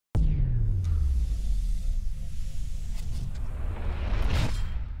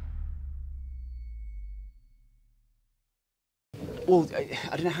Well,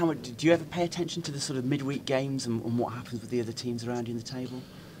 I don't know how much. Do you ever pay attention to the sort of midweek games and what happens with the other teams around you in the table?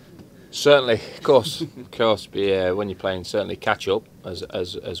 Certainly, of course, But yeah, when you're playing, certainly catch up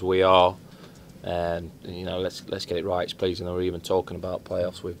as we are. And you know, let's get it right. It's pleasing that we're even talking about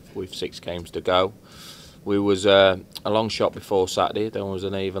playoffs with 6 games to go. We was a long shot before Saturday. Then was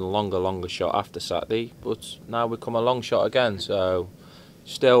an even longer shot after Saturday. But now we come a long shot again. So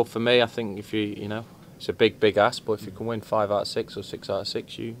still, for me, I think if you know, it's a big ask. But if you can win 5 out of 6 or 6 out of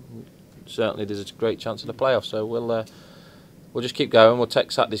 6, you certainly there's a great chance of the playoffs. So we'll just keep going. We'll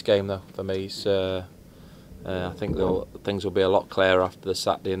take Saturday's game though. For me, it's, I think things will be a lot clearer after the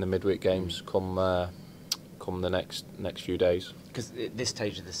Saturday and the midweek games come the next few days. Because at this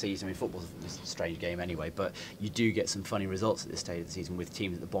stage of the season, I mean, football's a strange game anyway, but you do get some funny results at this stage of the season with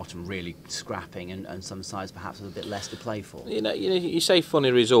teams at the bottom really scrapping and some sides perhaps with a bit less to play for. You say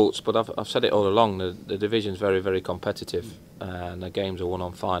funny results, but I've said it all along. The division's very competitive, and the games are won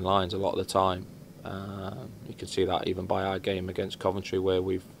on fine lines a lot of the time. You can see that even by our game against Coventry, where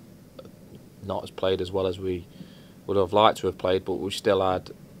we've not played as well as we would have liked to have played, but we still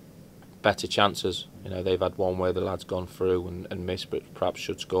had better chances. You know, they've had one where the lad's gone through and missed, but perhaps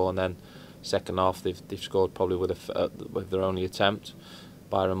should score. And then second half they've scored probably with their only attempt.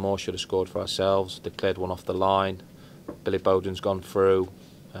 Byron Moore should have scored for ourselves. They cleared one off the line. Billy Bowden's gone through,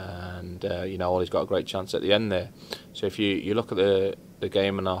 and you know, Ollie's got a great chance at the end there. So if you look at the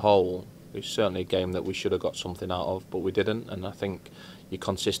game in a whole, it's certainly a game that we should have got something out of, but we didn't. And I think your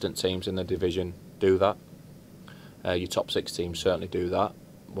consistent teams in the division do that. Your top 6 teams certainly do that.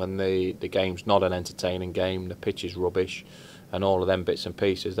 When the game's not an entertaining game, the pitch is rubbish, and all of them bits and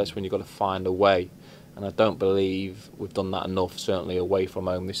pieces, that's when you've got to find a way. And I don't believe we've done that enough, certainly away from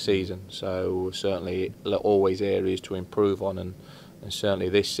home this season. So certainly always areas to improve on, and certainly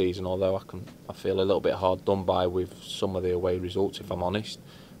this season, although I feel a little bit hard done by with some of the away results, if I'm honest.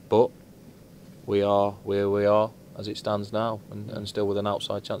 But we are where we are as it stands now, and still with an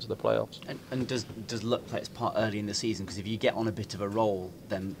outside chance of the playoffs. And does luck play its part early in the season? Because if you get on a bit of a roll,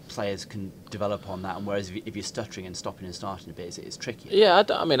 then players can develop on that. And whereas if you're stuttering and stopping and starting a bit, it's tricky. Yeah,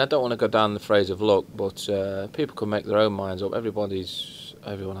 I mean, I don't want to go down the phrase of luck, but people can make their own minds up. Everyone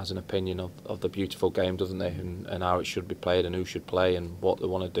has an opinion of the beautiful game, doesn't they? And how it should be played, and who should play, and what they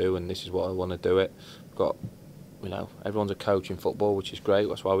want to do, and this is what I want to do it. You know, everyone's a coach in football, which is great.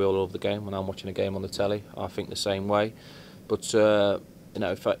 That's why we all love the game. When I'm watching a game on the telly, I think the same way. But you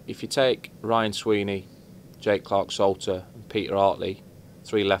know, if you take Ryan Sweeney, Jake Clarke-Salter, and Peter Hartley,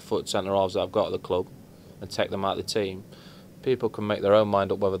 3 left-foot centre halves that I've got at the club, and take them out of the team, people can make their own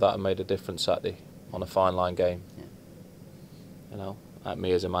mind up whether that made a difference Saturday on a fine line game. Yeah. You know, at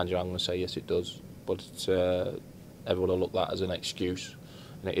me as a manager, I'm going to say yes, it does. But everyone will look at that as an excuse,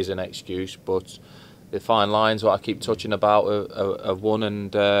 and it is an excuse. But the fine lines, what I keep touching about, have won,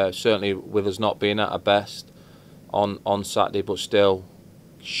 and certainly with us not being at our best on Saturday, but still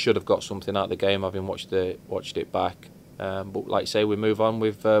should have got something out of the game, having watched it back. But like I say, we move on.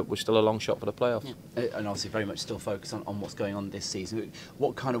 We're still a long shot for the playoffs. Yeah. And obviously very much still focused on what's going on this season.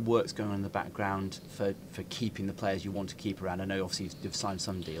 What kind of work's going on in the background for keeping the players you want to keep around? I know obviously you've signed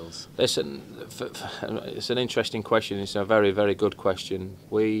some deals. Listen, it's an interesting question. It's a very good question.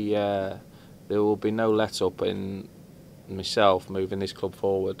 There will be no let up in myself moving this club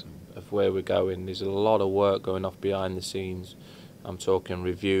forward of where we're going. There's a lot of work going off behind the scenes. I'm talking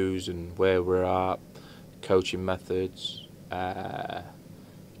reviews and where we're at, coaching methods,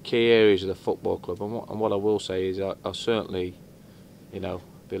 key areas of the football club. And what I will say is I'll certainly, you know,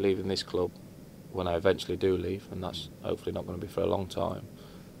 be leaving this club when I eventually do leave, and that's hopefully not going to be for a long time.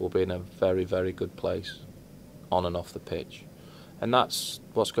 We'll be in a very good place on and off the pitch. And that's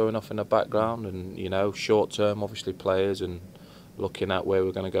what's going off in the background. And, you know, short term, obviously, players and looking at where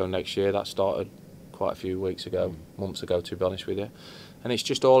we're going to go next year. That started quite a few months ago, to be honest with you. And it's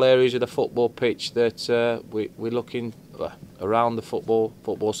just all areas of the football pitch that we're looking around the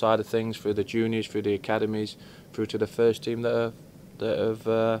football side of things, through the juniors, through the academies, through to the first team that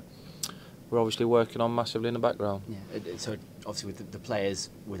we're obviously working on massively in the background. Yeah. So obviously with the players,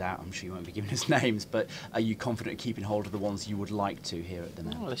 I'm sure you won't be giving us names, but are you confident of keeping hold of the ones you would like to here at the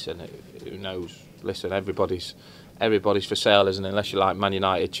moment? Oh, listen, who knows? Listen, everybody's for sale, isn't it? Unless you like Man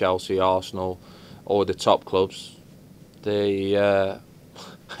United, Chelsea, Arsenal, or the top clubs. Is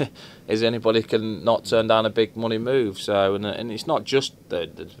anybody can not turn down a big money move? So and it's not just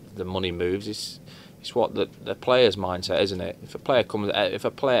the money moves. It's what the player's mindset, isn't it? If a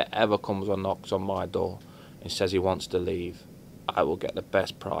player ever comes and knocks on my door and says he wants to leave, I will get the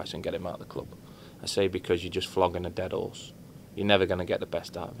best price and get him out of the club. I say because you're just flogging a dead horse. You're never going to get the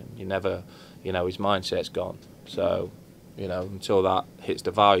best out of him. You never, you know, his mindset's gone. So You know, until that hits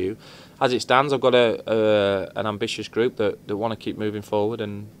the value. As it stands, I've got an ambitious group that want to keep moving forward,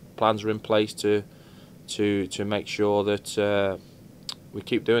 and plans are in place to make sure that we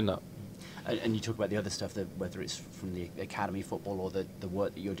keep doing that. And you talk about the other stuff, whether it's from the academy football or the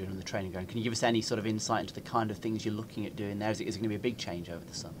work that you're doing on the training ground. Can you give us any sort of insight into the kind of things you're looking at doing there? Is it going to be a big change over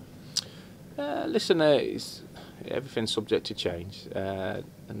the summer? Listen, everything's subject to change, and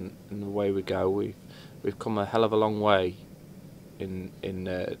the way we go, we've come a hell of a long way in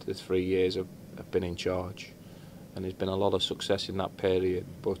the 3 years I've been in charge, and there's been a lot of success in that period.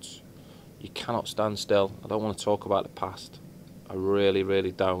 But you cannot stand still. I don't want to talk about the past. I really,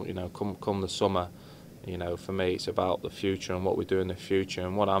 really don't. You know, come the summer, you know, for me it's about the future and what we do in the future.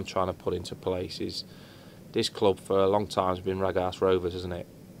 And what I'm trying to put into place is, this club for a long time has been rag-ass Rovers, isn't it?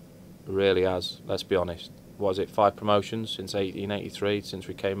 It really has. Let's be honest. What is it? 5 promotions since 1883, since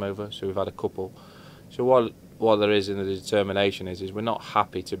we came over. So we've had a couple. So what there is in the determination is we're not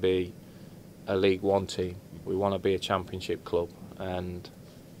happy to be a League One team. We want to be a Championship club, and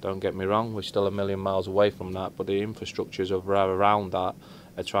don't get me wrong, we're still a million miles away from that, but the infrastructures around that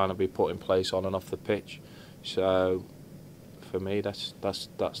are trying to be put in place on and off the pitch. So for me, that's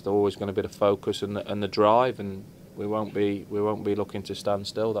always going to be the focus and the drive, and we won't be looking to stand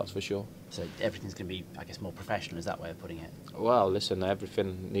still, that's for sure. So everything's going to be, I guess, more professional, is that way of putting it? Well, listen,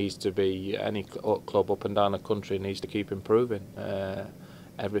 everything needs to be, any club up and down the country needs to keep improving.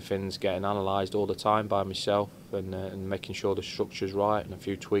 Everything's getting analysed all the time by myself, and making sure the structure's right, and a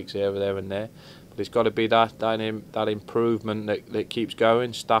few tweaks here, there and there. But it's got to be that improvement that keeps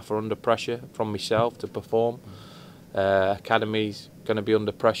going. Staff are under pressure from myself to perform. Academy's going to be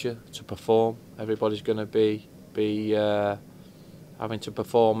under pressure to perform. Everybody's going to be having to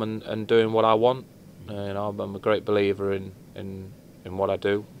perform and doing what I want. You know, I'm a great believer in what I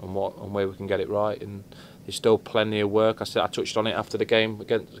do and where we can get it right. And there's still plenty of work. I touched on it after the game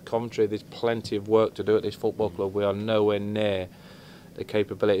against Coventry. There's plenty of work to do at this football club. We are nowhere near the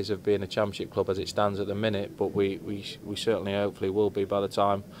capabilities of being a Championship club as it stands at the minute, but we certainly, hopefully, will be by the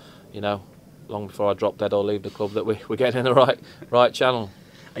time, you know, long before I drop dead or leave the club, that we're getting in the right channel.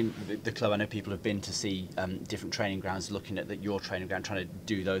 And the club, I know people have been to see different training grounds, looking at your training ground, trying to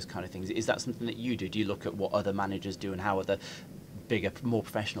do those kind of things. Is that something that you do? Do you look at what other managers do and how other bigger, more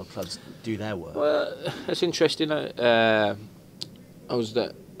professional clubs do their work? Well, it's interesting. I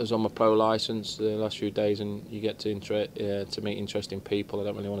was on my pro licence the last few days, and you get to meet interesting people. I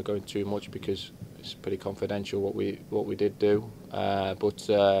don't really want to go into too much because it's pretty confidential what we did do. But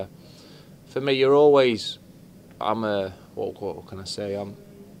for me, you're always. What can I say?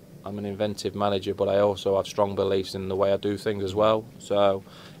 I'm an inventive manager, but I also have strong beliefs in the way I do things as well. So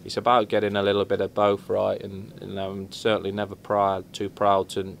it's about getting a little bit of both right, and I'm certainly never too proud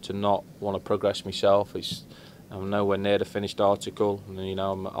to not want to progress myself. I'm nowhere near the finished article, and you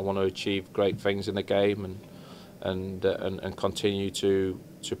know I want to achieve great things in the game and continue to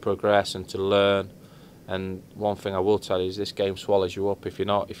progress and to learn. And one thing I will tell you is this game swallows you up if you're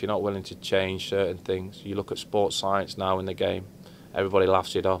not willing to change certain things. You look at sports science now in the game, everybody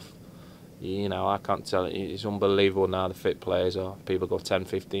laughs it off. You know, I can't tell it. It's unbelievable now the fit players are. People go 10,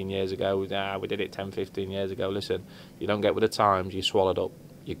 15 years ago. We did it 10, 15 years ago. Listen, you don't get with the times, you're swallowed up.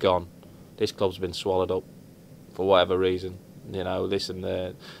 You're gone. This club's been swallowed up for whatever reason. You know,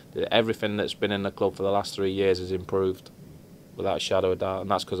 listen, everything that's been in the club for the last 3 years has improved, without a shadow of doubt, and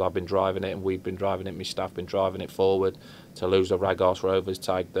that's because I've been driving it, and we've been driving it, my staff been driving it forward to lose the rag-ass Rovers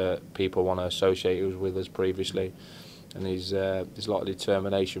tag that people want to associate with us previously. And there's a lot of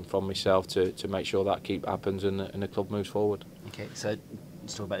determination from myself to make sure that happens and the club moves forward. Okay, so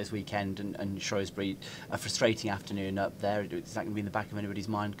let's talk about this weekend and Shrewsbury. A frustrating afternoon up there. Is that going to be in the back of anybody's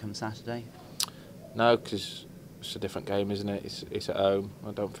mind come Saturday? No, because it's a different game, isn't it? It's at home.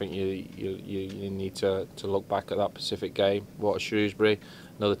 I don't think you need to look back at that Pacific game. What a Shrewsbury,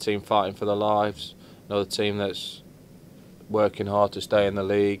 another team fighting for their lives, another team that's working hard to stay in the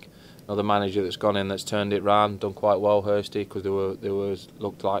league, another manager that's gone in that's turned it round, done quite well, Hursty, because there was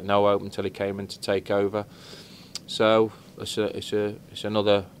looked like no hope until he came in to take over. So it's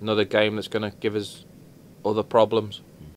another game that's going to give us other problems.